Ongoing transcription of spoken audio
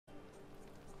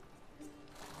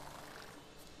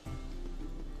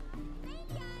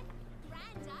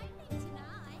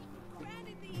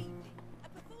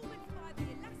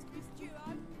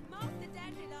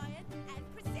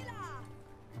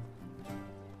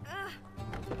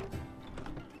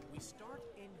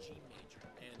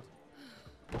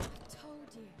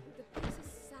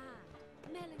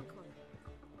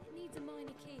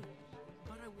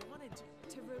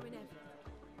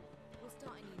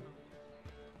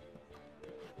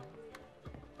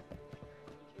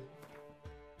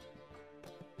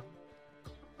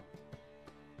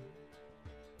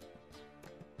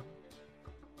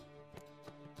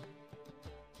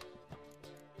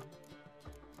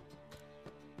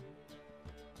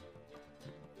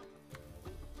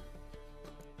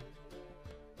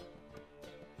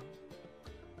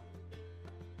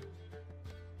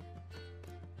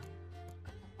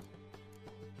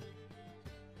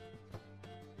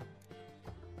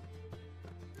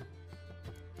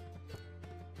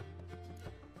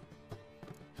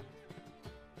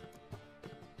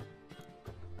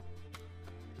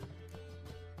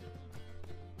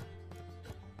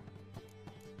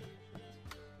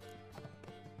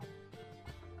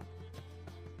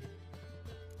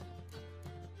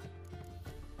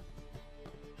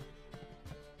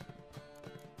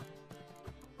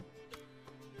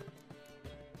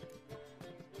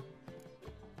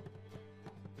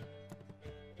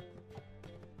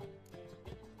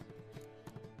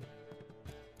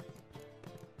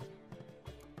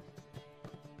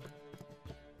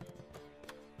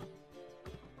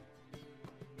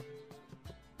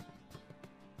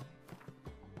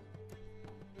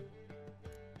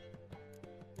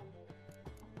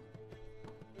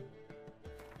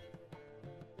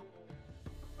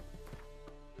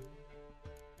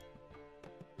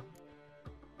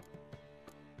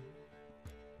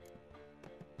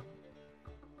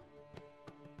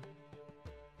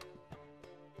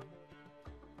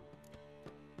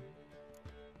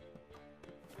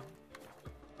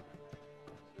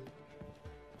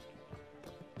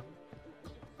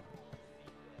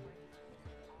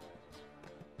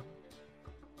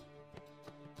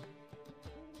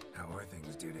How are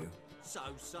things, Doo-Doo?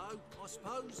 So-so, I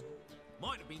suppose.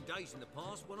 Might have been days in the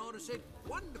past when I'd have said,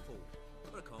 wonderful.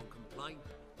 But I can't complain.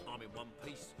 I'm in one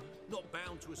piece, not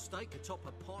bound to a stake atop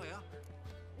a pyre.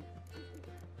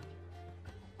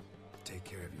 Take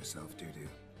care of yourself, Doo-Doo.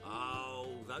 Oh,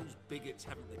 those bigots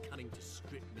haven't the cunning to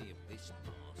strip me of this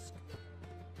mask.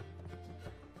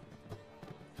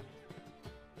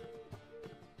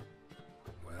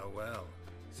 Well, well.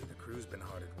 See, the crew's been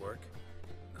hard at work.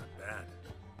 Not bad.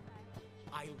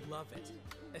 I love it.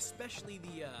 Especially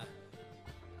the,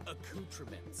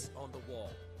 accoutrements on the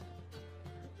wall.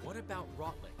 What about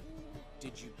Rotlick?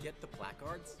 Did you get the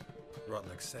placards?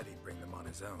 Rotlick said he'd bring them on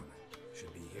his own.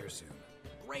 Should be here soon.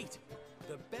 Great!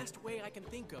 The best way I can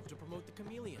think of to promote the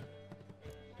chameleon.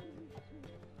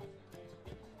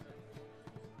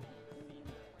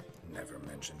 Never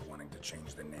mentioned wanting to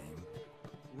change the name.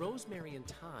 Rosemary and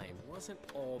Thyme wasn't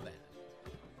all bad,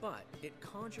 but it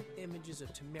conjured images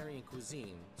of Temerian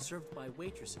cuisine served by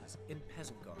waitresses in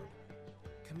peasant garb.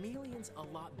 Chameleon's a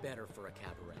lot better for a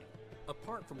cabaret,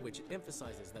 apart from which it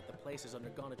emphasizes that the place has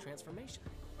undergone a transformation.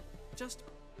 Just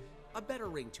a better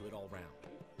ring to it all round.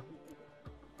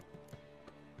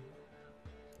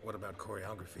 What about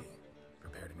choreography?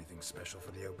 Prepared anything special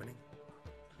for the opening?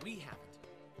 We haven't,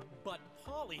 but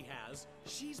Polly has.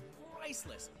 She's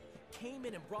priceless. Came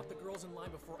in and brought the girls in line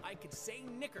before I could say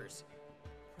knickers.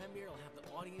 Premier will have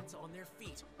the audience on their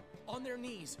feet, on their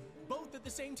knees, both at the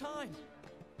same time.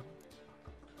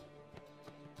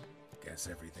 Guess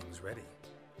everything's ready.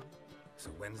 So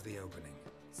when's the opening?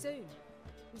 Soon.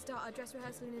 We start our dress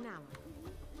rehearsal in an hour.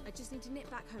 I just need to nip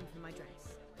back home for my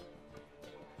dress.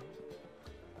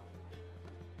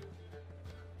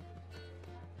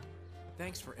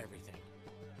 Thanks for everything.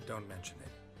 Don't mention it.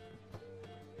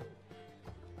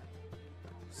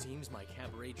 Seems my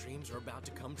cabaret dreams are about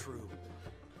to come true.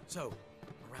 So,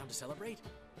 around to celebrate?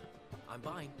 I'm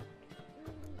buying.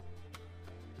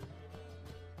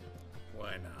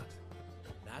 Why not?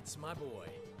 That's my boy.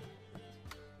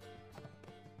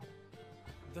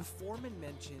 The foreman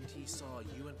mentioned he saw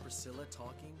you and Priscilla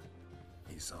talking.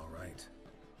 He's all right.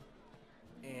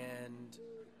 And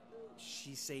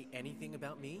she say anything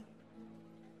about me?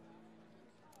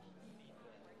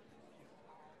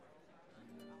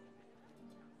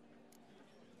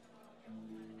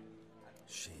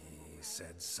 She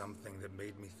said something that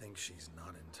made me think she's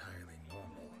not entirely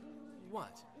normal.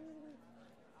 What?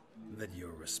 That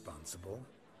you're responsible,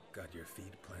 got your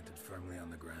feet planted firmly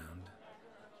on the ground.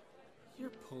 You're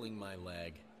pulling my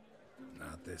leg.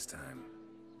 Not this time.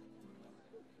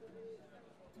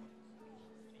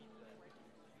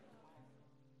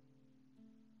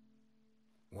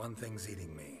 One thing's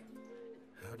eating me.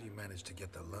 How do you manage to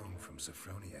get the loan from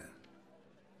Sophronia?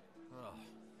 Oh,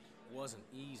 wasn't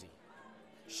easy.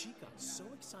 She got so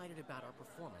excited about our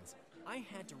performance, I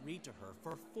had to read to her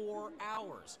for 4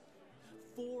 hours.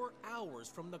 4 hours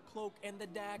from the Cloak and the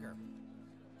Dagger.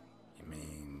 You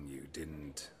mean you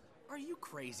didn't... Are you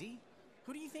crazy?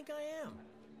 Who do you think I am?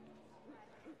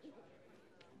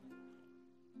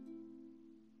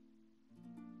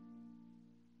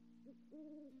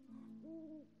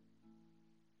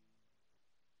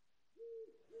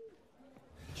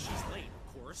 She's late,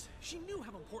 of course. She knew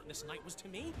how important this night was to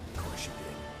me. Of course she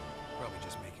did. Probably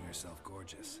just making herself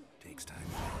gorgeous. Takes time.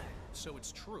 So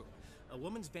it's true. A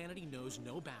woman's vanity knows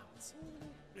no bounds.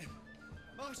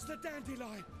 Master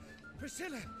Dandelion!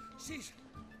 Priscilla, she's...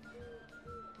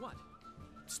 What?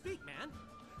 Speak, man.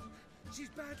 She's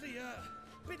badly,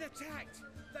 been attacked.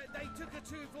 They took her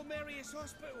to Vulmerius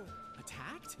Hospital.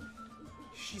 Attacked?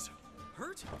 She's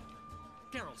hurt?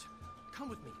 Geralt, come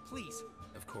with me, please.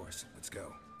 Of course. Let's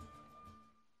go.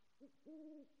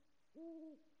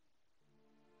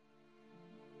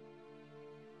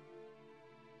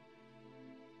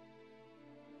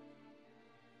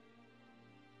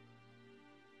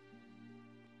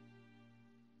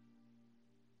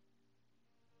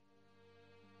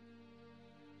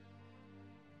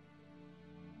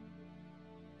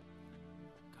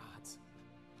 Gods.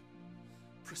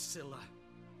 Priscilla.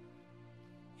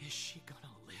 Is she gonna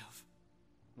live?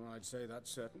 Well, I'd say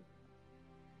that's certain.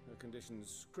 Her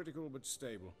condition's critical but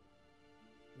stable.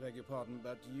 Beg your pardon,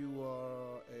 but you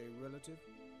are a relative?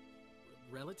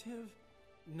 Relative?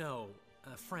 No,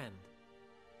 a friend.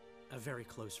 A very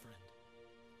close friend.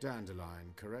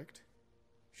 Dandelion, correct?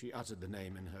 She uttered the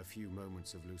name in her few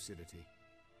moments of lucidity.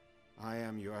 I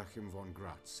am Joachim von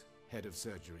Gratz, head of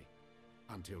surgery.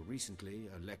 Until recently,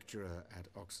 a lecturer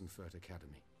at Oxenfurt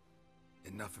Academy.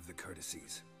 Enough of the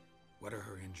courtesies. What are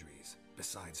her injuries,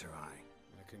 besides her eye?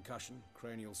 A concussion,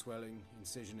 cranial swelling,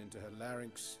 incision into her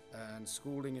larynx, and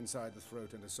scalding inside the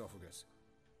throat and esophagus.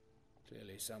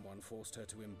 Clearly someone forced her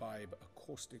to imbibe a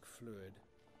caustic fluid.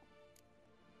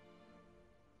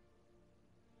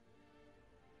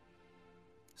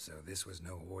 So this was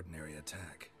no ordinary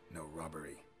attack, no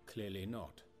robbery. Clearly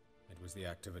not. It was the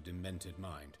act of a demented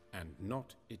mind, and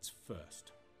not its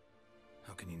first.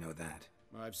 How can you know that?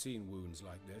 I've seen wounds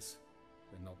like this.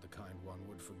 They're not the kind one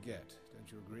would forget,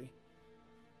 don't you agree?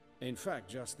 In fact,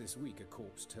 just this week a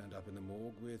corpse turned up in the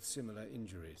morgue with similar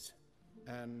injuries.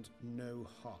 And no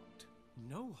heart.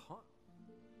 No heart?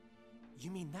 You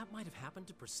mean that might have happened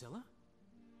to Priscilla?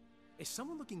 Is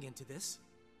someone looking into this?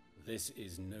 This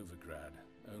is Novigrad.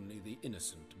 Only the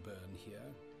innocent burn here.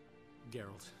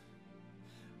 Geralt,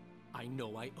 I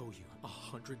know I owe you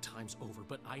 100 times over,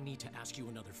 but I need to ask you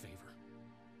another favor.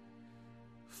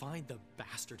 Find the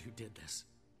bastard who did this.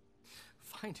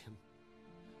 Find him.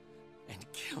 And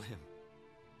kill him.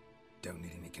 Don't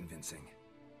need any convincing.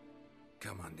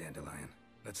 Come on, Dandelion.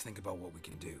 Let's think about what we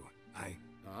can do.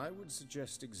 I would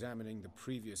suggest examining the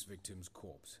previous victim's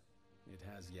corpse. It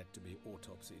has yet to be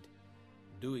autopsied.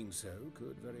 Doing so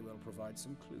could very well provide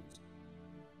some clues.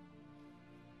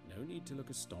 No need to look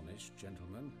astonished,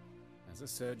 gentlemen. As a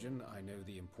surgeon, I know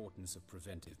the importance of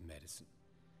preventive medicine.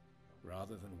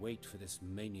 Rather than wait for this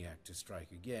maniac to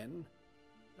strike again,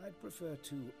 I'd prefer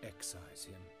to excise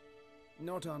him.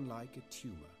 Not unlike a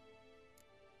tumor.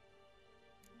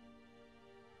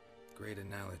 Great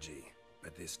analogy,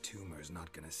 but this tumor's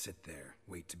not gonna sit there,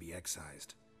 wait to be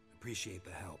excised. Appreciate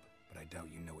the help, but I doubt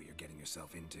you know what you're getting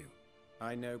yourself into.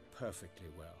 I know perfectly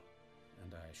well,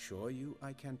 and I assure you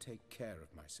I can take care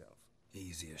of myself.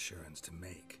 Easy assurance to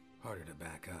make, harder to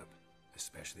back up,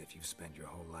 especially if you've spent your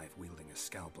whole life wielding a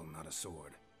scalpel, not a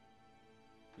sword.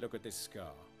 Look at this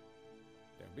scar.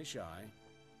 Don't be shy.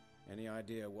 Any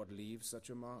idea what leaves such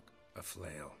a mark? A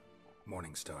flail.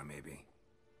 Morningstar, maybe.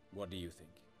 What do you think?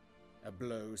 A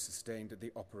blow sustained at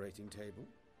the operating table?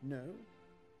 No?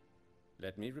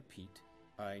 Let me repeat.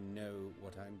 I know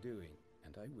what I'm doing,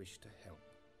 and I wish to help.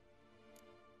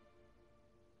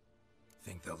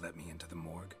 Think they'll let me into the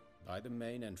morgue? By the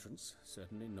main entrance,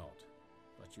 certainly not.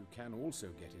 But you can also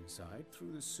get inside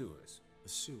through the sewers. The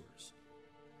sewers?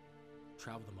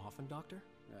 Travel them often, Doctor?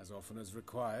 As often as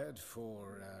required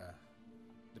for,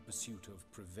 the pursuit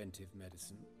of preventive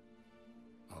medicine.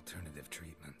 Alternative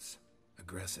treatments.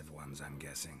 Aggressive ones, I'm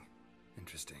guessing.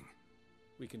 Interesting.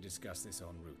 We can discuss this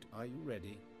en route. Are you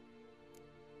ready?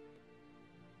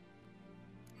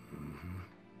 Mm-hmm.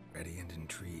 Ready and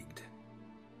intrigued.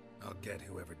 I'll get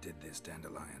whoever did this,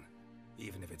 Dandelion.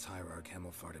 Even if it's Hierarch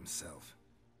Hemmelfart himself.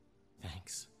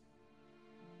 Thanks.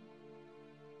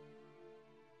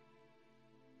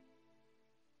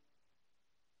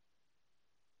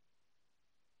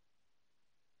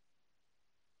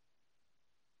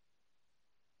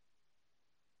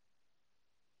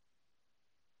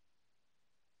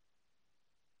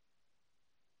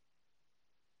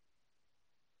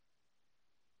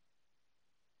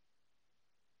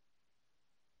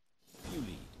 You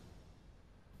lead.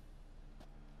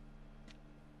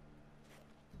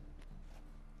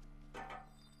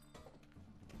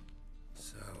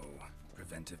 So,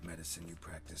 preventive medicine you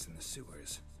practice in the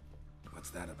sewers. What's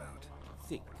that about?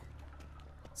 Think.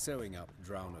 Sewing up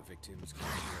drowner victims can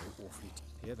go awfully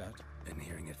hear that? Been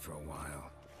hearing it for a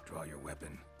while. Draw your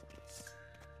weapon.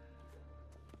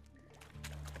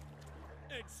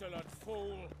 Insolent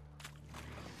fool!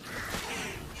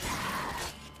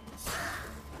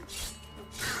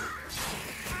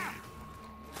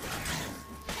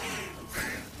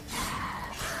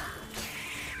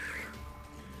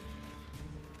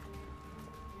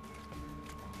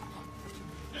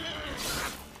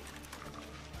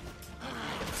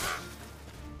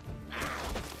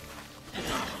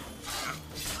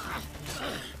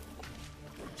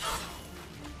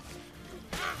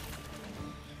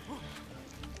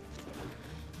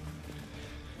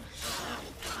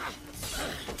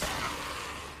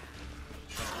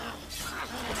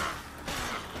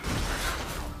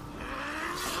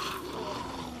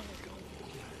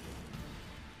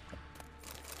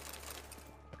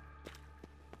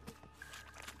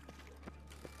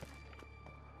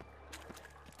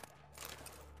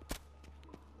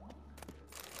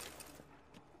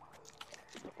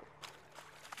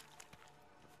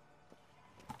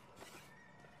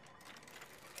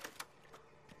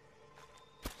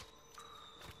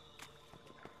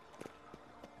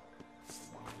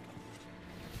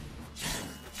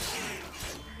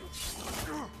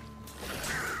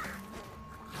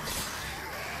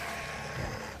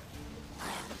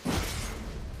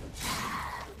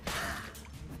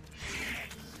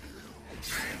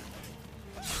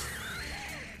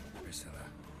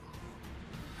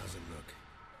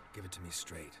 Give it to me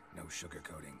straight, no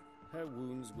sugarcoating. Her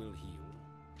wounds will heal,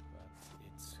 but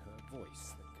it's her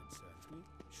voice that concerns me.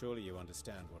 Surely you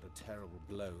understand what a terrible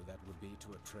blow that would be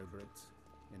to a Trobrit.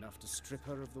 Enough to strip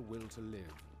her of the will to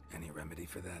live. Any remedy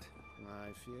for that?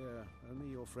 I fear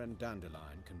only your friend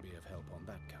Dandelion can be of help on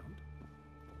that count.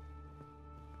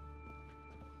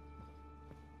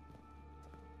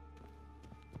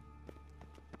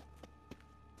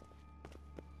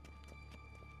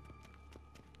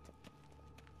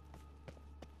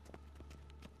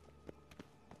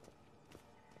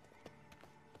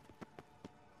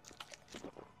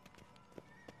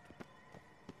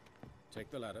 Take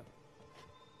the ladder.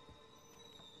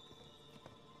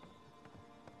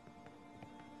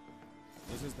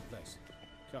 This is the place.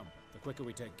 Come, the quicker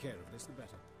we take care of this, the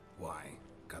better. Why?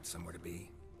 Got somewhere to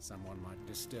be? Someone might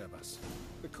disturb us.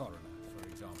 The coroner, for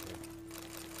example.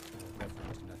 Or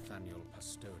Reverend Nathaniel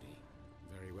Pastodi.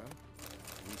 Very well.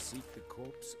 We seek the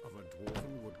corpse of a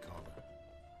dwarven woodcarver.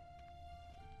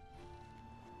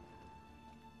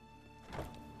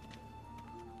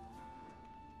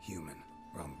 Human.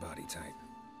 Wrong body type.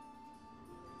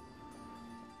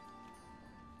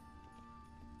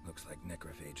 Looks like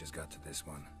necrophages got to this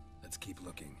one. Let's keep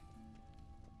looking.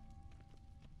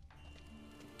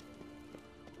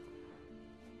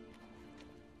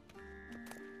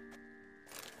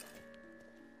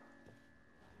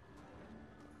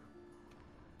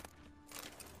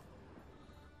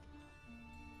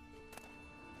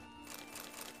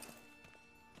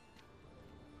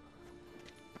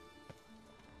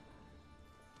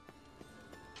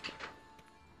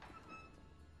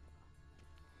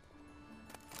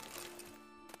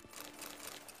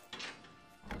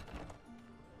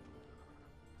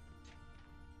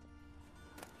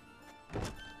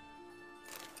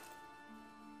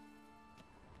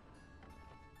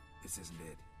 This isn't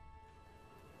it.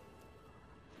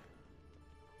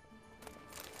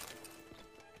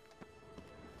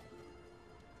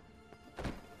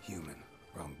 Human.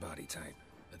 Wrong body type.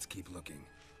 Let's keep looking.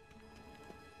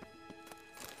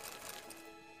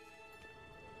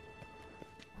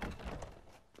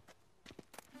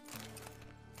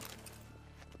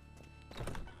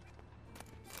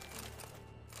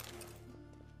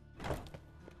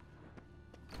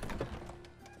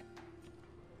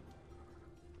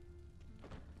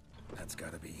 That's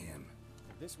gotta be him.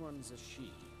 This one's a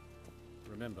she.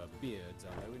 Remember, beards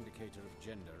are no indicator of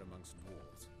gender amongst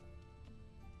dwarves.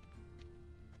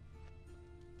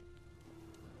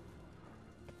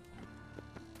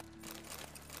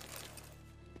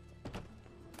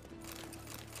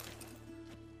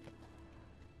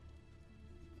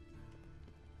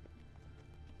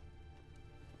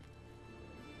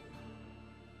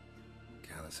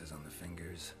 Calluses on the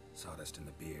fingers, sawdust in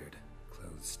the beard,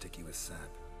 clothes sticky with sap.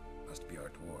 Must be our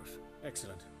dwarf.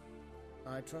 Excellent.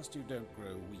 I trust you don't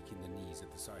grow weak in the knees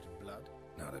at the sight of blood.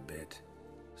 Not a bit.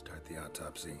 Start the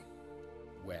autopsy.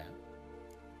 Where?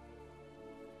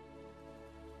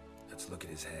 Let's look at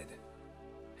his head.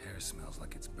 Hair smells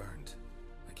like it's burnt,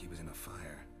 like he was in a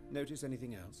fire. Notice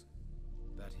anything else?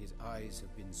 That his eyes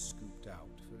have been scooped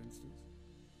out, for instance?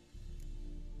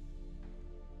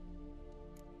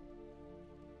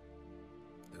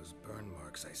 Those burn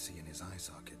marks I see in his eye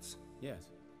sockets.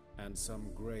 Yes. And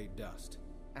some grey dust.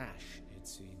 Ash, it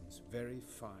seems. Very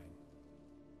fine.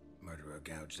 Murderer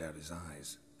gouged out his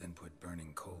eyes, then put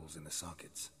burning coals in the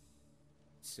sockets.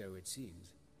 So it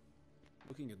seems.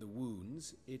 Looking at the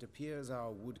wounds, it appears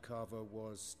our woodcarver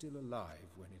was still alive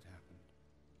when it happened.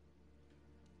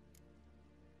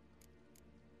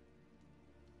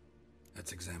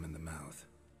 Let's examine the mouth.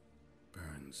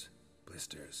 Burns,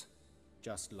 blisters.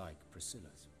 Just like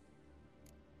Priscilla's.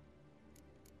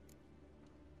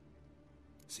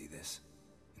 See this?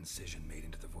 Incision made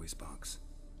into the voice box.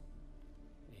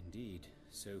 Indeed,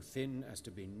 so thin as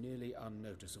to be nearly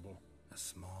unnoticeable. A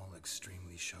small,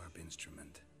 extremely sharp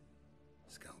instrument.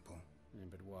 Scalpel.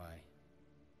 But why?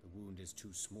 The wound is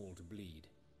too small to bleed,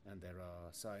 and there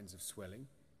are signs of swelling.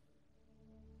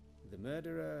 The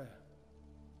murderer...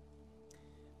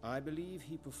 I believe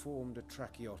he performed a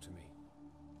tracheotomy,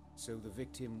 so the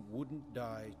victim wouldn't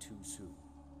die too soon.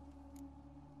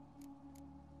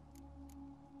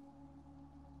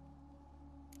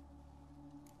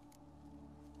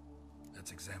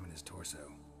 Let's examine his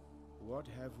torso. What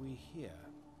have we here?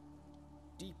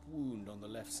 Deep wound on the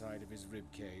left side of his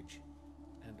rib cage,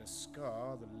 and a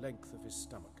scar the length of his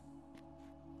stomach.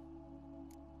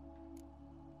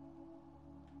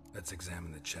 Let's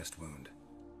examine the chest wound.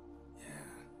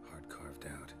 Yeah, heart carved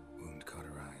out, wound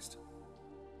cauterized.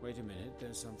 Wait a minute,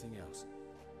 there's something else.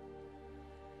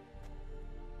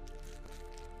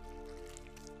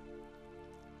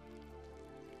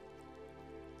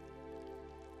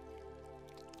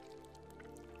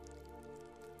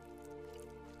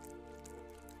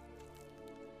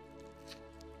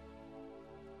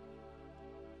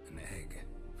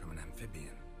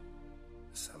 amphibian.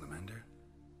 A salamander?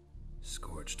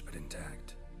 Scorched but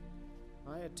intact.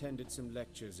 I attended some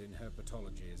lectures in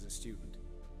herpetology as a student.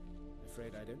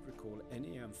 Afraid I don't recall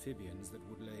any amphibians that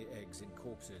would lay eggs in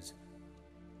corpses.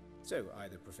 So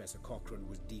either Professor Cochrane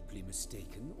was deeply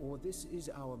mistaken, or this is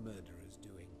our murderer's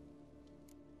doing.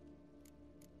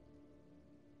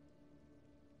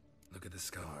 Look at the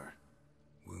scar.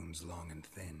 Wounds long and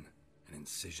thin, an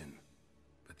incision.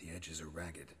 But the edges are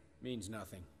ragged. Means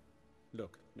nothing.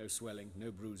 Look, no swelling,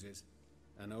 no bruises.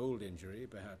 An old injury,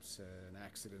 perhaps an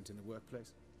accident in the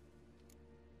workplace.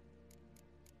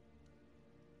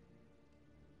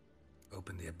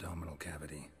 Open the abdominal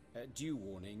cavity. Due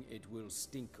warning, it will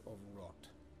stink of rot.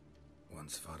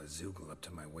 Once fought a Zoogle up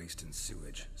to my waist in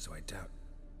sewage, so I doubt...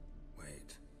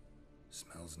 Wait.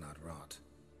 Smells not rot.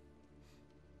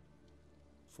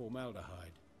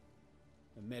 Formaldehyde.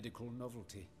 A medical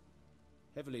novelty.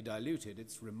 Heavily diluted,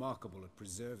 it's remarkable at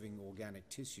preserving organic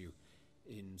tissue.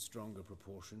 In stronger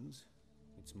proportions,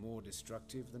 it's more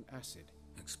destructive than acid.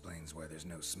 Explains why there's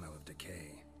no smell of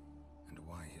decay, and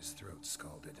why his throat's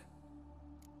scalded.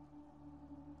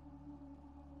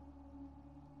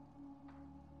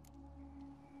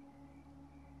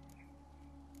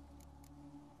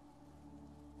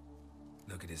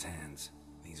 Look at his hands.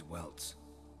 These welts.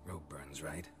 Rope burns,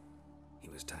 right? He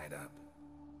was tied up.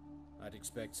 I'd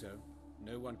expect so.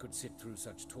 No one could sit through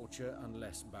such torture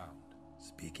unless bound.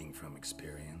 Speaking from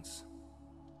experience?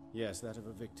 Yes, that of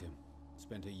a victim.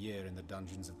 Spent a year in the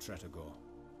dungeons of Tretogor.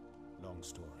 Long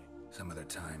story. Some other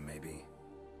time, maybe.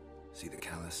 See the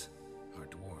callus? Our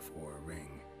dwarf wore a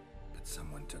ring, but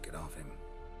someone took it off him.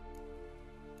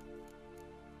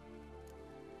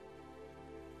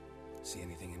 See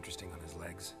anything interesting on his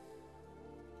legs?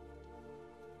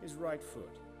 His right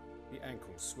foot. The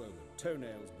ankle swollen,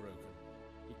 toenails broken.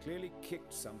 He clearly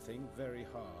kicked something very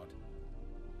hard.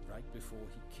 Right before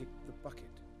he kicked the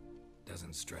bucket.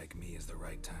 Doesn't strike me as the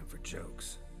right time for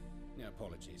jokes.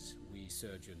 Apologies. We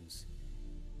surgeons,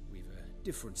 we've a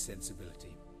different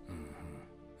sensibility.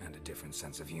 Mm-hmm. And a different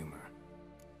sense of humor.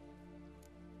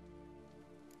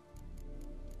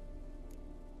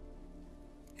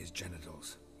 His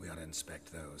genitals. We ought to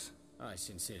inspect those. I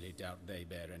sincerely doubt they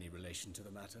bear any relation to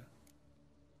the matter.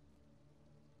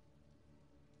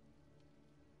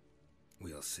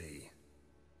 We'll see.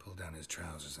 Pull down his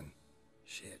trousers and...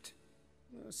 shit.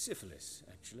 Syphilis,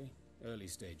 actually. Early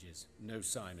stages. No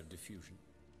sign of diffusion.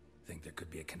 Think there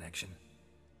could be a connection?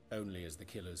 Only as the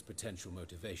killer's potential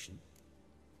motivation.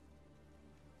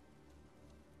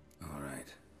 All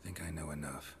right. Think I know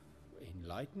enough.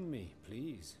 Enlighten me,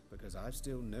 please, because I've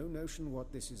still no notion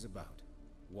what this is about.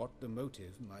 What the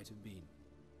motive might have been.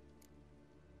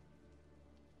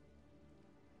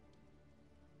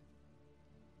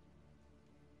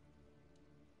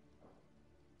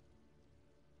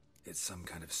 It's some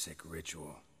kind of sick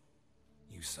ritual.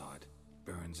 You saw it.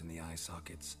 Burns in the eye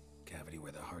sockets, cavity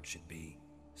where the heart should be,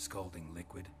 scalding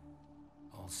liquid,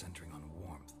 all centering on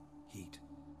warmth, heat,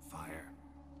 fire.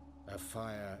 A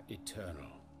fire eternal.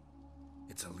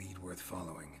 It's a lead worth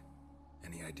following.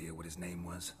 Any idea what his name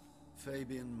was?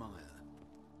 Fabian Meyer.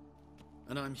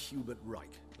 And I'm Hubert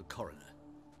Reich, the coroner.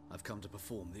 I've come to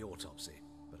perform the autopsy,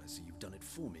 but I see you've done it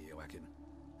for me, Joachim.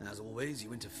 As always,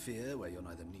 you interfere where you're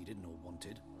neither needed nor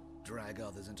wanted. Drag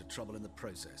others into trouble in the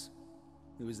process.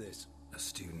 Who is this? A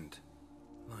student.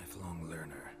 Lifelong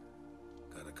learner.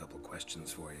 Got a couple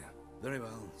questions for you. Very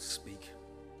well, speak.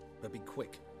 But be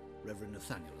quick. Reverend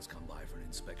Nathaniel has come by for an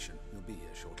inspection. He'll be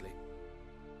here shortly.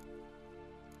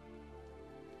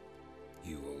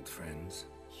 You old friends?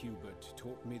 Hubert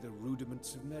taught me the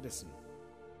rudiments of medicine.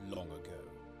 Long ago.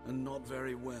 And not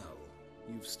very well.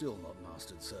 You've still not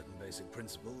mastered certain basic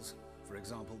principles. For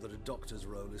example, that a doctor's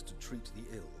role is to treat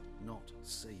the ill, not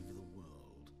save the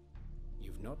world.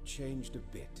 You've not changed a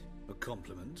bit. A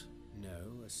compliment?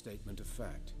 No, a statement of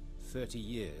fact. 30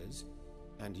 years,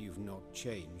 and you've not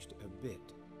changed a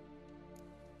bit.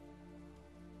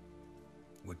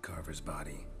 Woodcarver's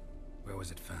body. Where was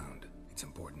it found? It's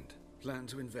important. Plan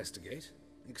to investigate?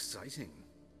 Exciting.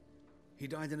 He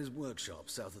died in his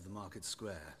workshop south of the market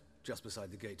square, just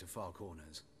beside the gate to Far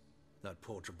Corners. That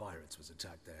poor Trebiritz was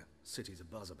attacked there. City's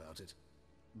abuzz about it.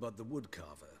 But the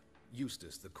woodcarver,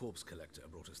 Eustace the corpse collector,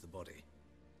 brought us the body.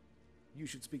 You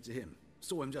should speak to him.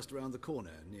 Saw him just around the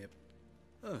corner near...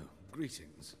 Oh,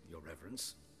 greetings, Your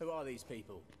Reverence. Who are these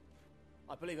people?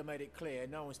 I believe I made it clear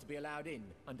no one's to be allowed in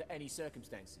under any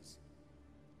circumstances.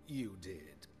 You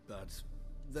did, but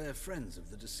they're friends of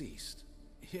the deceased.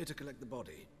 Here to collect the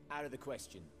body. Out of the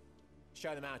question.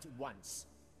 Show them out at once.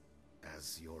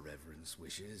 As Your Reverence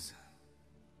wishes.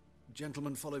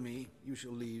 Gentlemen, follow me. You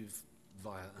shall leave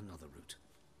via another route.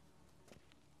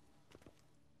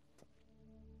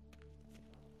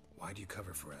 Why'd you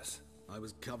cover for us? I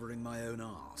was covering my own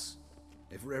arse.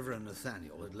 If Reverend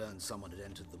Nathaniel had learned someone had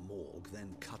entered the morgue,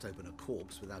 then cut open a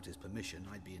corpse without his permission,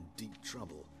 I'd be in deep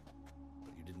trouble.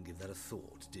 But you didn't give that a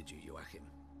thought, did you, Joachim?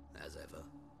 As ever.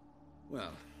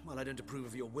 Well, while I don't approve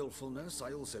of your willfulness,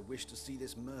 I also wish to see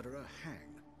this murderer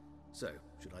hang. So,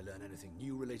 should I learn anything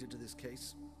new related to this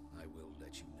case, I will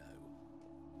let you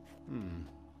know.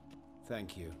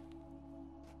 Thank you.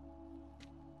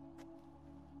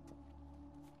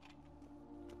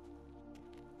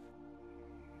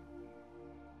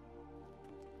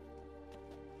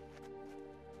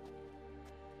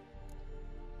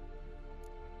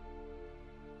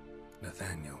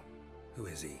 Nathaniel, who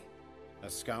is he? A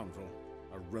scoundrel,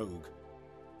 a rogue,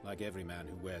 like every man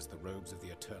who wears the robes of the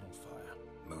Eternal Fire.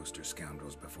 Most are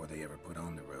scoundrels before they ever put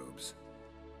on the robes.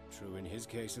 True in his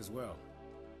case as well.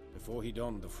 Before he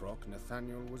donned the frock,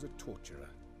 Nathaniel was a torturer,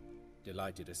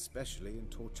 delighted especially in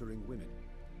torturing women.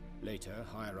 Later,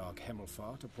 Hierarch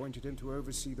Hemmelfart appointed him to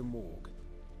oversee the morgue.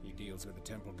 He deals with the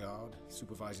temple guard,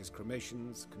 supervises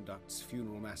cremations, conducts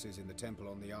funeral masses in the temple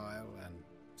on the Isle, and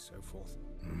so forth.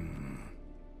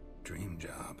 Dream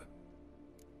job.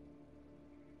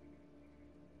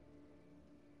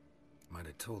 Might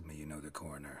have told me you know the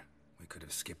coroner. We could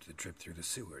have skipped the trip through the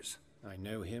sewers. I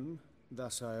know him,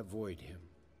 thus I avoid him.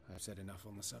 I've said enough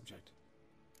on the subject.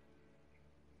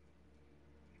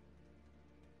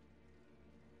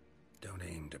 Don't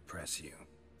aim to press you.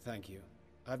 Thank you.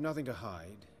 I've nothing to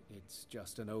hide. It's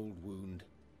just an old wound,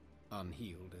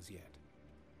 unhealed as yet.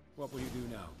 What will you do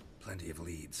now? Plenty of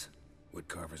leads.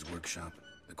 Woodcarver's workshop,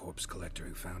 the corpse collector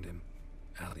who found him,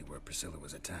 alley where Priscilla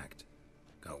was attacked.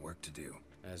 Got work to do.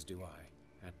 As do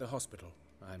I. At the hospital.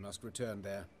 I must return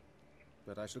there.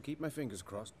 But I shall keep my fingers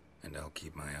crossed. And I'll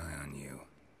keep my eye on you.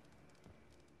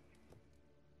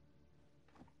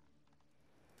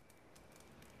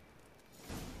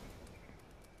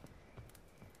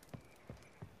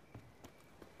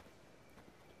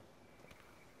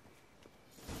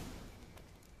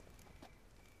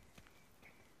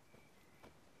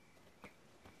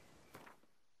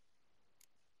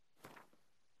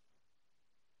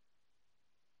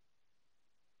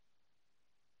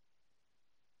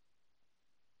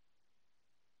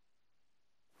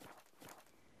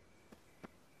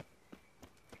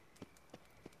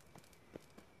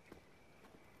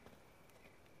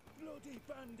 Bloody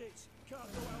bandits! Can't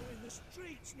go out in the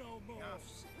streets no more!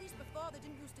 At least before they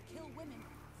didn't used to kill women.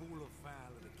 Fall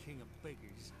afoul of the king of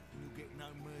beggars, and you'll get no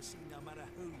mercy no matter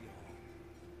who you are.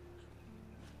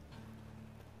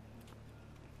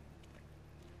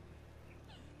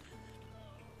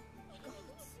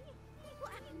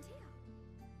 What happened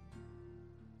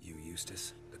here? You,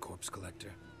 Eustace, the corpse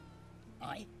collector?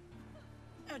 Aye?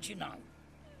 How'd you know?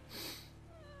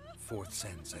 Fourth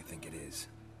sense, I think it is.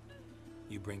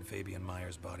 You bring Fabian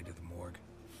Meyer's body to the morgue?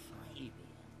 Fabian.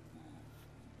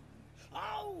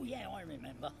 Oh, yeah, I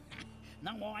remember.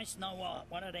 No eyes, no art,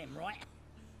 one of them, right?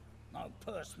 No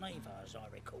purse neither, as I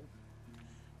recall.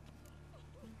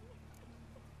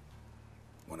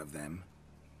 One of them?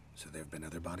 So there have been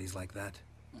other bodies like that?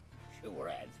 Sure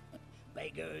have.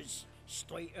 Beggars,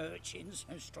 street urchins,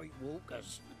 and street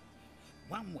walkers.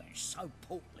 One went so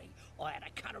portly, I had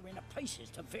to cut her into pieces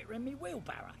to fit her in me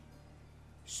wheelbarrow.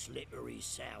 Slippery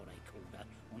sow, they called her,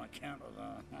 on account of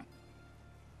the...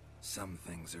 Some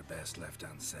things are best left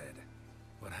unsaid.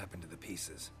 What happened to the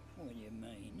pieces? What do you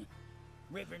mean?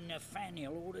 Reverend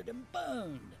Nathaniel ordered them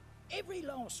burned. Every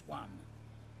last one.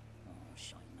 Oh,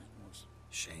 shame that was.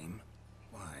 Shame?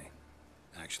 Why?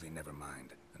 Actually, never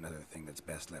mind. Another thing that's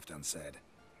best left unsaid.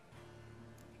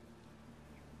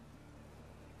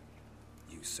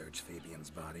 You search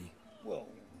Fabian's body? Well,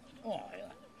 I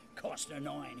cast an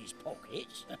eye in his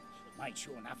pockets. Made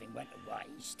sure nothing went to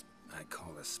waste. I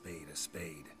call a spade a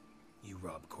spade. You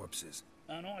rob corpses.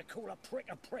 And I call a prick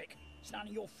a prick. It's none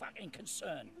of your fucking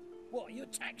concern. What, are you a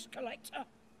tax collector?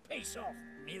 Piss off,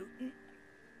 mutant.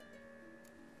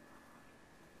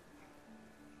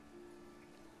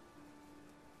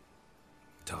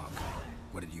 Talk.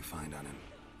 What did you find on him?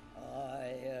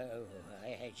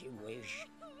 I had you wish.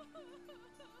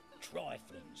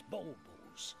 Triflings,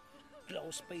 baubles,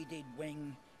 gloss-beaded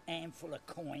ring, handful of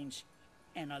coins,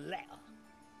 and a letter.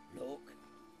 Look,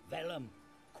 vellum,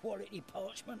 quality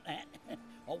parchment that.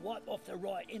 I'll wipe off the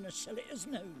writing and sell it as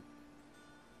new.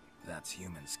 That's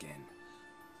human skin.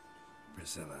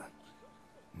 Priscilla.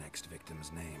 Next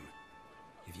victim's name.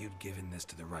 If you'd given this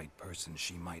to the right person,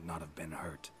 she might not have been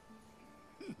hurt.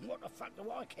 What the fuck do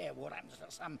I care what happens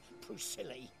to some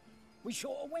Priscilla? We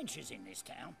short of wenches in this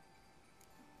town.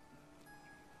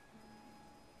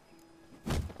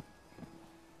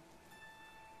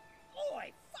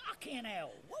 Fucking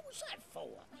hell, what was that for?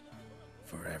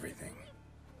 For everything.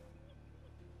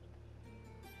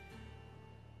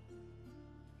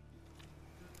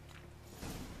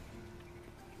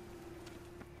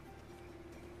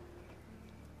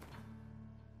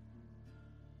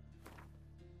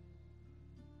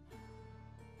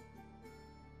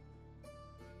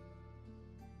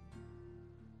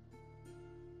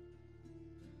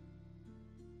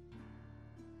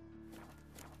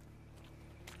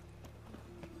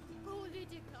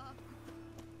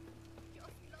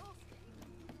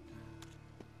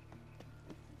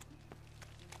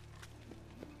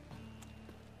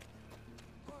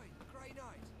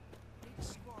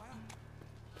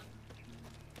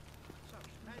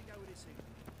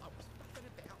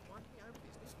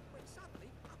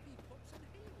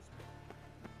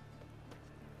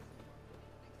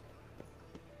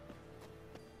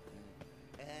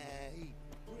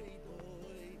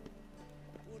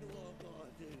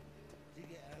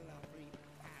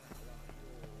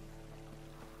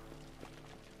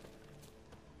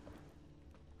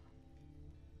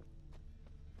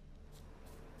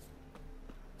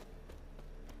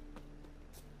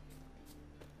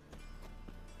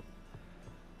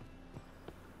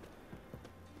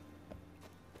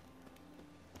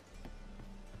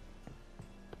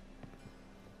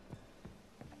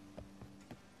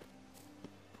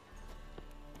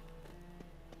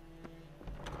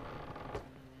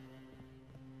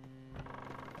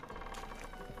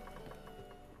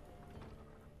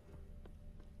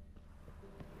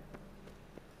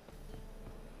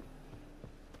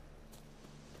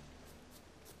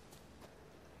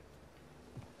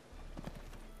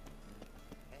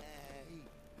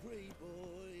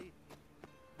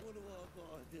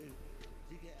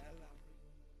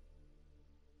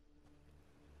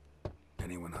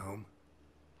 Anyone home?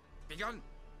 Begun,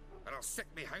 or I'll sick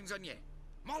me hounds on ye.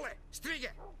 Molly, Striga,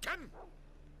 come!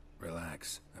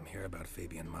 Relax. I'm here about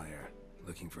Fabian Meyer,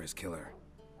 looking for his killer.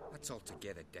 That's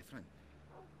altogether different.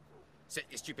 Sit,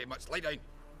 you stupid much, lie down.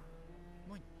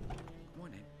 Come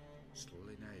on then.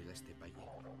 Slowly now, lest they bite you.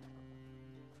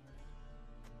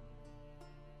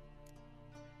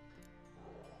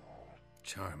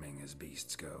 Charming as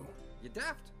beasts go. You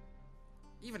daft?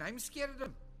 Even I'm scared of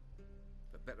them.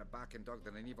 But better backing dog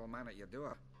than an evil man at your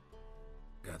door.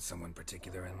 Got someone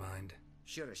particular in mind?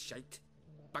 Sure as shite.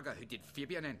 Bugger who did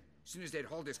Fabian in. Soon as they'd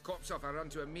hauled his corpse off, I ran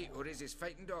to a mate who raised his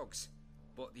fighting dogs.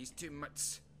 Bought these 2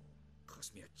 mutts.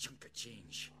 Cost me a chunk of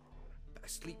change. But a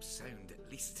sleep sound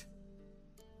at least.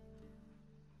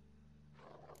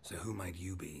 So who might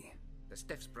you be? The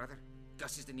Stiff's brother.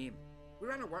 Gus is the name. We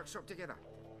ran a workshop together.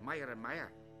 Meyer and Meyer.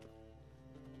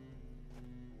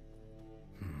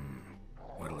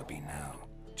 What'll it be now?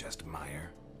 Just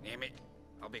Meyer? Name it.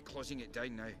 I'll be closing it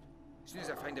down now. As soon as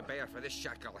I find a buyer for this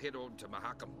shack, I'll head on to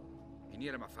Mahakam. Be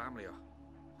near my family, or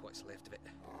what's left of it.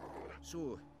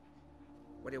 So,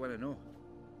 what do you want to know?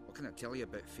 What can I tell you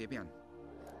about Fabian?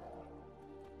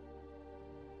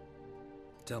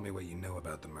 Tell me what you know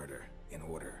about the murder, in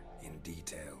order, in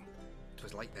detail. It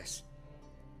was like this.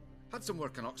 Had some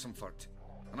work in Oxenford,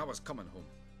 and I was coming home.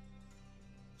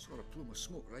 Saw a plume of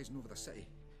smoke rising over the city.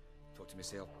 Thought to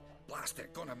myself, blast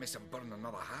it, gonna miss him burn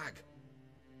another hag.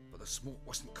 But the smoke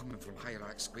wasn't coming from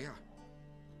Hierarch Square.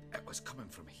 It was coming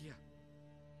from here.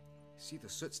 See the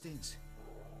soot stains?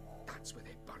 That's where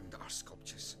they burned our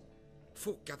sculptures.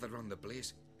 Folk gathered round the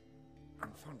blaze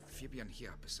and found Fabian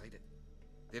here beside it.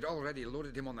 They'd already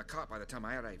loaded him on the cart by the time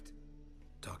I arrived.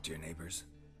 Talk to your neighbors.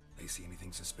 They see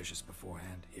anything suspicious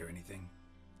beforehand? Hear anything?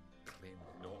 Claimed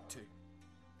not to.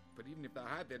 But even if they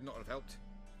had, they'd not have helped.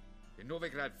 In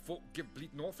Novigrad, folk give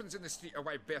bleeding orphans in the street a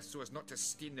wide berth so as not to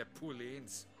stain their poor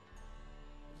lanes.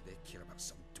 Or do they care about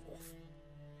some dwarf?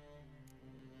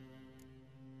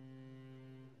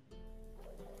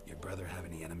 Your brother have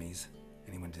any enemies?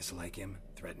 Anyone dislike him?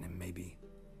 Threaten him, maybe?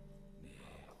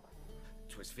 Nay.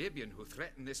 'Twas Fabian who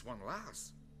threatened this one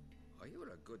last. Oh, you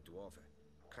were a good dwarf.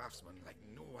 Craftsman like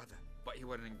no other. But you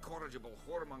were an incorrigible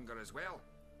whoremonger as well.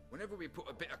 Whenever we put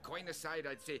a bit of coin aside,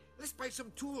 I'd say, let's buy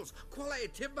some tools, quality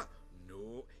timber.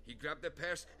 No, he grabbed the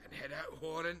purse and head out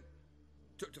whoring.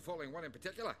 Took to following one in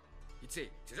particular. He'd say,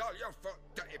 "'Tis all your fault,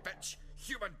 dirty bitch,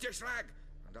 human dish rag,"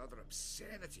 and other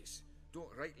obscenities.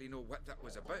 Don't rightly know what that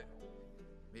was about.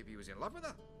 Maybe he was in love with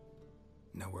her.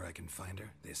 Know where I can find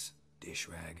her, this dish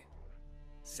rag?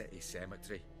 City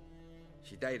cemetery.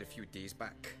 She died a few days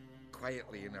back,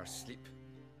 quietly in her sleep.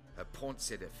 Her pont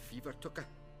said a fever took her.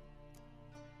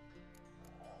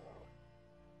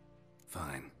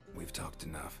 Fine, we've talked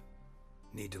enough.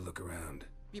 Need to look around.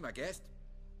 Be my guest.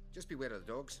 Just beware of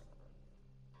the dogs.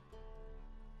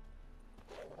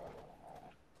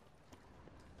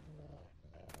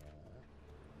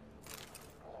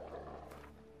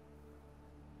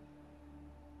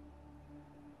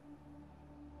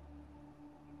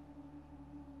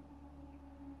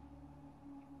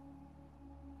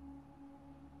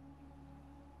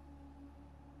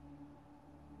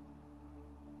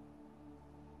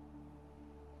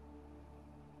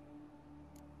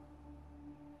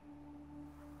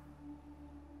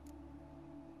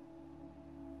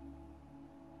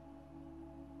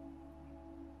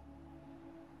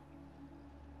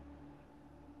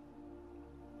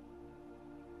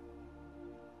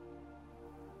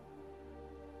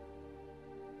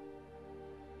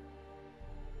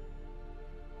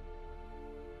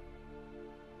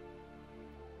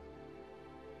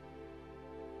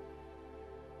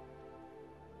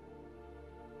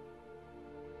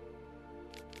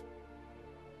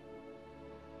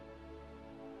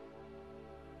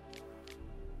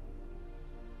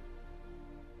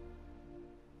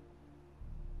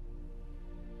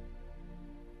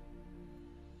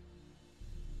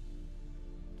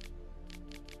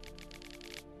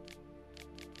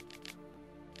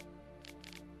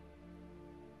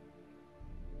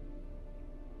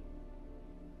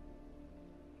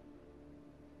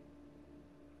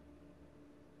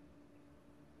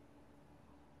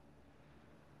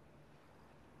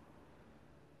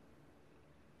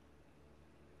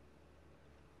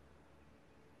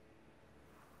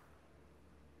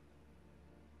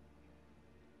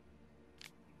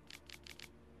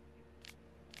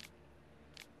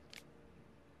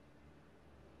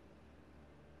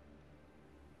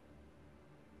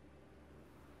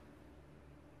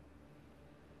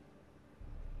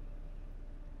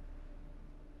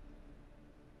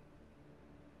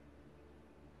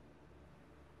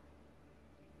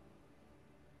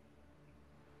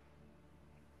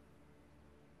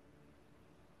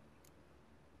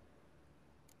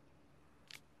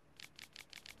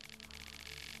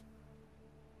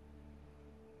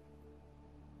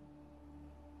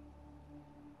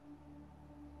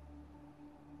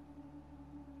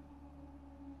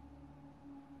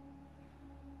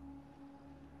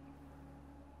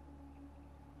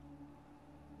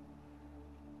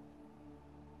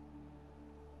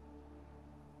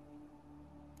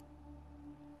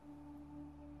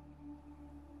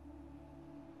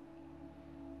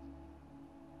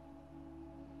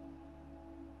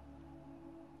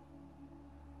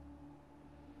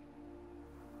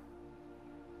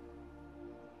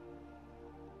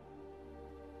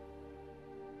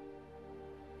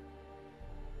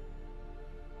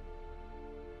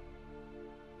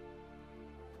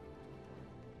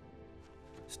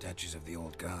 Statues of the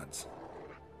old gods.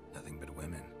 Nothing but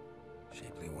women.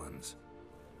 Shapely ones.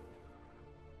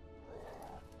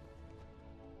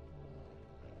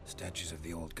 Statues of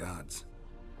the old gods.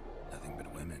 Nothing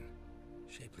but women.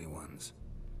 Shapely ones.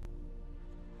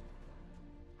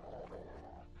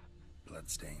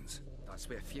 Bloodstains. That's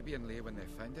where Fabian lay when they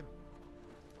found him.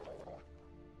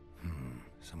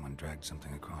 Someone dragged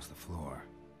something across the floor,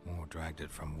 or dragged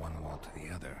it from one wall to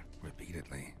the other,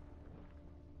 repeatedly.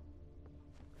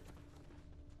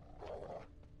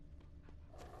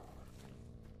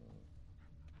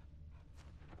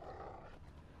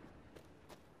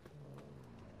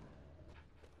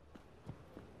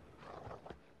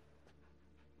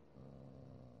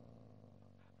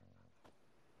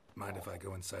 Mind if I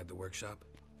go inside the workshop?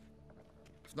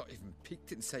 I've not even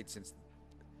peeked inside since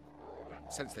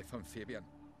they found Fabian.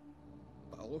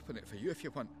 But I'll open it for you if you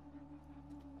want.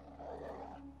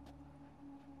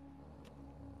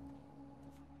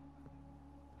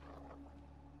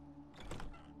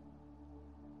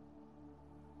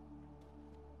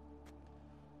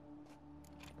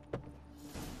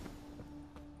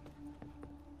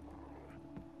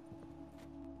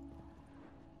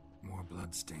 More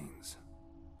bloodstains,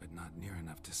 but not near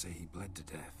enough to say he bled to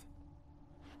death.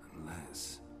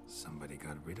 Unless somebody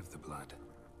got rid of the blood.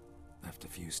 Left a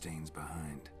few stains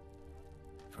behind.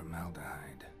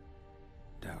 Formaldehyde.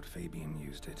 Doubt Fabian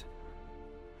used it.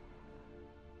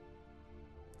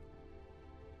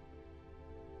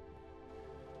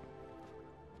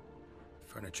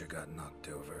 Furniture got knocked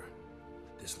over.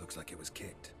 This looks like it was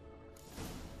kicked.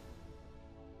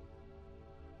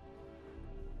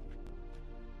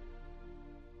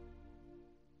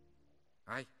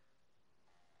 Aye.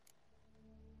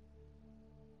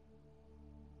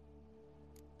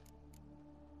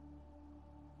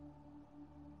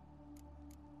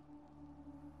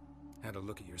 Had a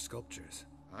look at your sculptures.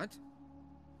 And?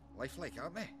 Lifelike,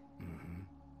 aren't they? Mm-hmm.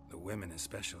 The women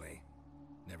especially.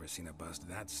 Never seen a bust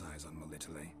that size on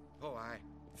Melitele. Oh, aye.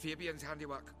 Fabian's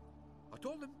handiwork. I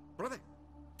told him, brother,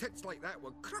 tits like that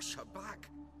would crush her back.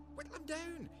 Whittle him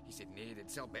down. He said, nay, they'd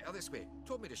sell better this way.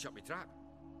 Told me to shut me trap.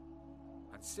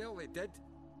 And sell they did.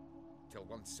 Till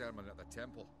one sermon at the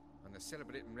temple. And the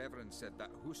celebrating reverend said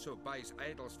that whoso buys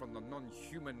idols from the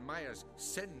non-human Myers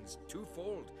sins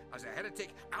twofold, as a heretic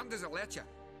and as a lecher.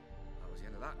 That was the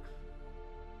end of that.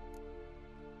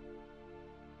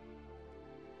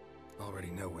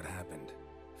 Already know what happened.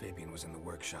 Fabian was in the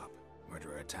workshop.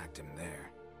 Murderer attacked him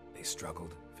there. They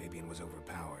struggled. Fabian was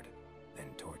overpowered, then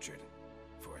tortured.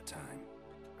 For a time.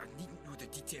 I needn't know the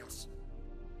details.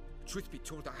 Truth be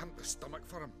told, I hadn't the stomach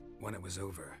for him. When it was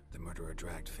over, the murderer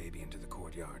dragged Fabian to the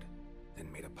courtyard,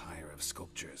 then made a pyre of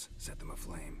sculptures, set them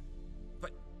aflame.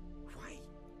 But why?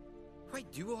 Why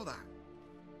do all that?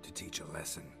 To teach a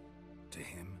lesson. To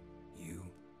him, you,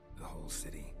 the whole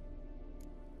city.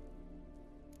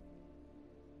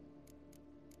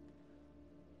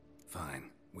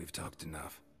 Fine, we've talked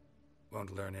enough.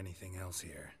 Won't learn anything else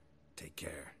here. Take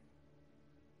care.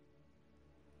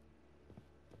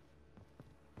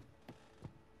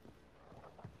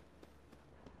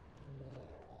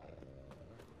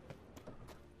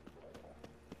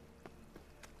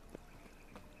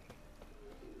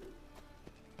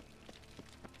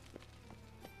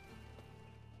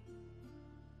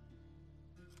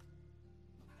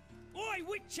 Oi,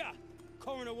 Witcher!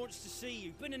 Coroner wants to see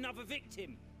you. Been another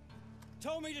victim.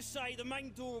 Told me to say the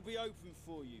main door will be open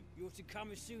for you. You're to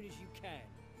come as soon as you can.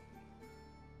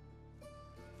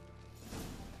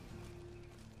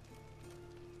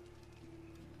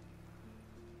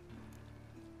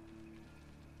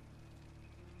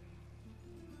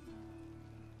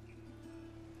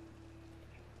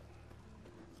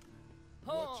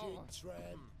 Watch it,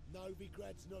 tramp.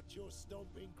 Novigrad's not your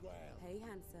stomping ground. Hey,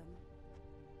 handsome.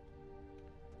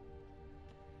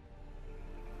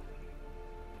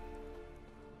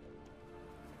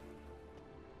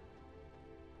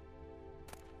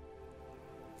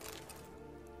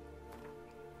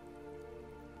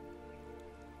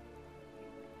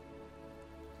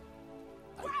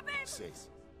 Grab him! Sis,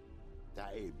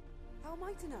 that him? How am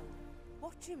I to know?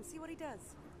 Watch him, see what he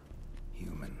does.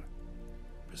 Human.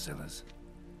 Priscilla's.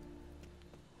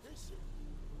 Listen,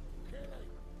 kill him.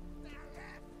 Now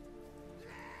left!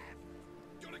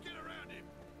 Left! Gotta get around him!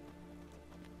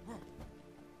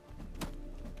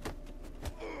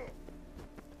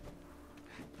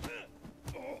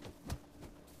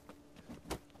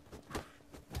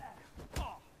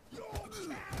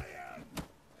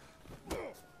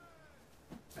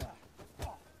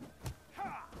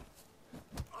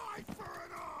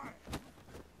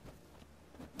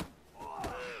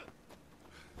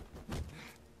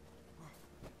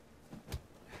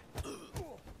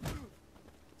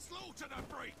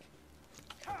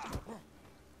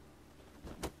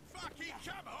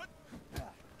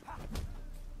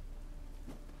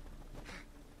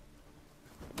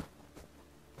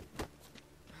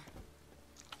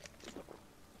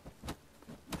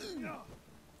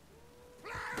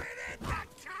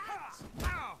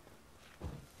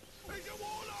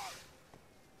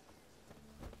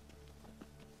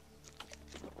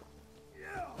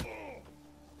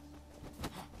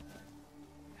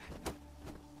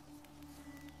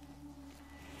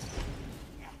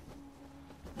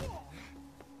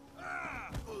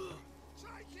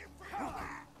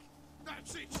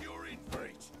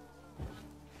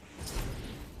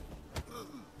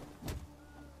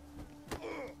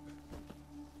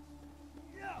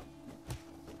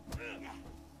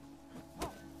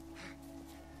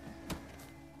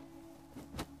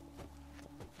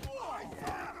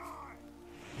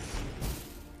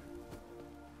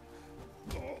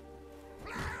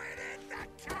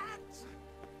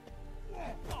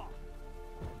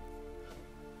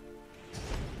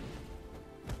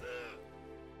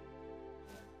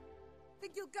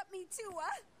 think you'll gut me too,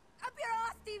 huh? Up your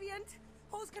ass, deviant!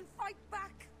 Hoes can fight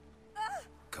back!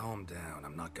 Calm down,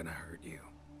 I'm not gonna hurt you.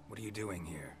 What are you doing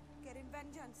here? Getting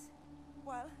vengeance.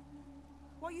 Well,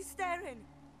 why are you staring?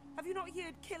 Have you not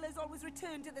heard killers always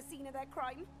return to the scene of their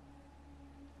crime?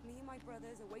 Me and my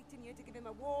brothers are waiting here to give him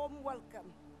a warm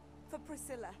welcome. For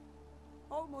Priscilla.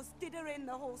 Almost did her in,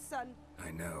 the whole son.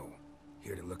 I know.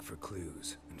 Here to look for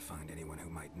clues and find anyone who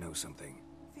might know something.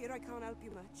 Fear I can't help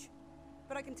you much.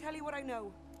 But I can tell you what I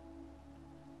know.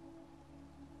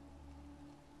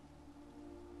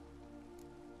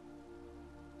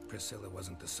 Priscilla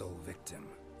wasn't the sole victim.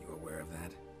 You aware of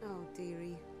that? Oh,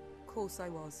 dearie. Of course I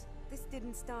was. This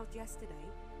didn't start yesterday.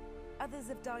 Others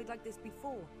have died like this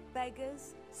before.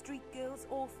 Beggars, street girls,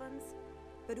 orphans.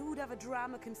 But who'd have a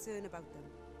drama concern about them?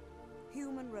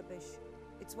 Human rubbish.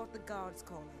 It's what the guards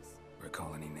call us.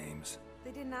 Recall any names?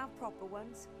 They didn't have proper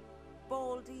ones.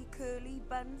 Baldy, curly,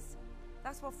 buns.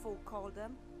 That's what folk called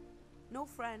them. No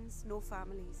friends, no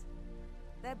families.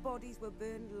 Their bodies were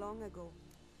burned long ago.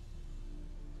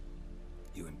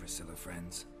 You and Priscilla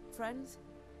friends? Friends?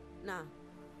 Nah.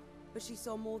 But she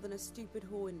saw more than a stupid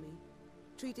whore in me.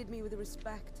 Treated me with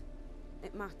respect.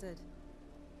 It mattered.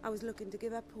 I was looking to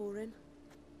give up whoring.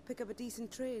 Pick up a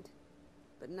decent trade.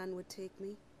 But none would take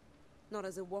me. Not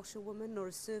as a washerwoman, nor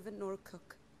a servant, nor a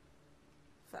cook.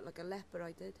 Felt like a leper,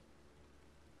 I did.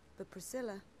 But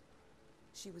Priscilla,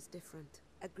 she was different.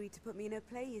 Agreed to put me in her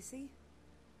play, you see.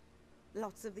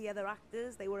 Lots of the other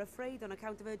actors, they were afraid on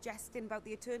account of her jesting about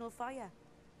the eternal fire.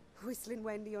 Whistling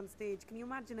Wendy on stage, can you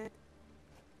imagine it?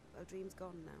 Well, dream's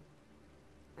gone now.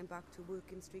 I'm back to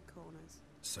working street corners.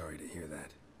 Sorry to hear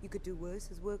that. You could do worse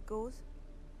as work goes.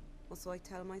 Or so I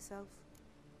tell myself.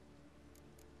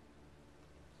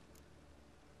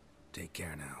 Take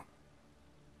care now.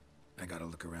 I gotta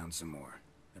look around some more.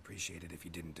 Appreciate it if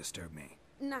you didn't disturb me.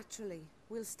 Naturally.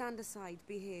 We'll stand aside,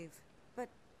 behave. But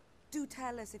do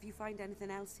tell us if you find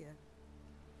anything else here.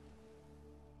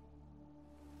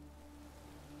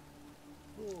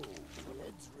 Oh,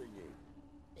 blood's ringing.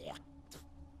 Yeah.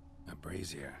 A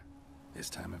brazier. This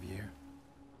time of year?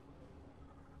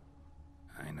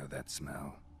 I know that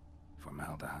smell.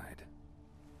 Formaldehyde.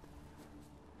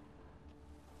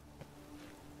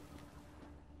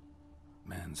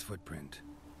 Man's footprint.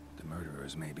 The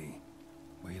murderer's maybe.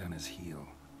 Weight on his heel.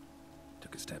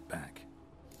 Took a step back.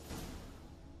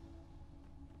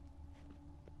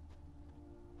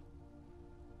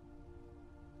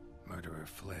 Murderer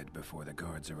fled before the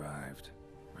guards arrived.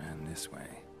 Ran this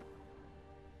way.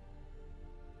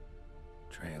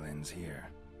 Trail ends here.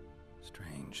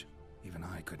 Strange. Even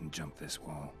I couldn't jump this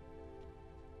wall.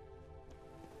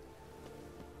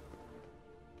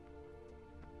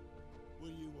 What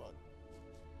do you want?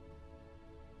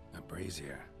 A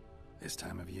brazier. This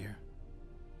time of year?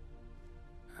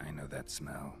 I know that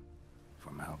smell.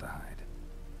 Formaldehyde.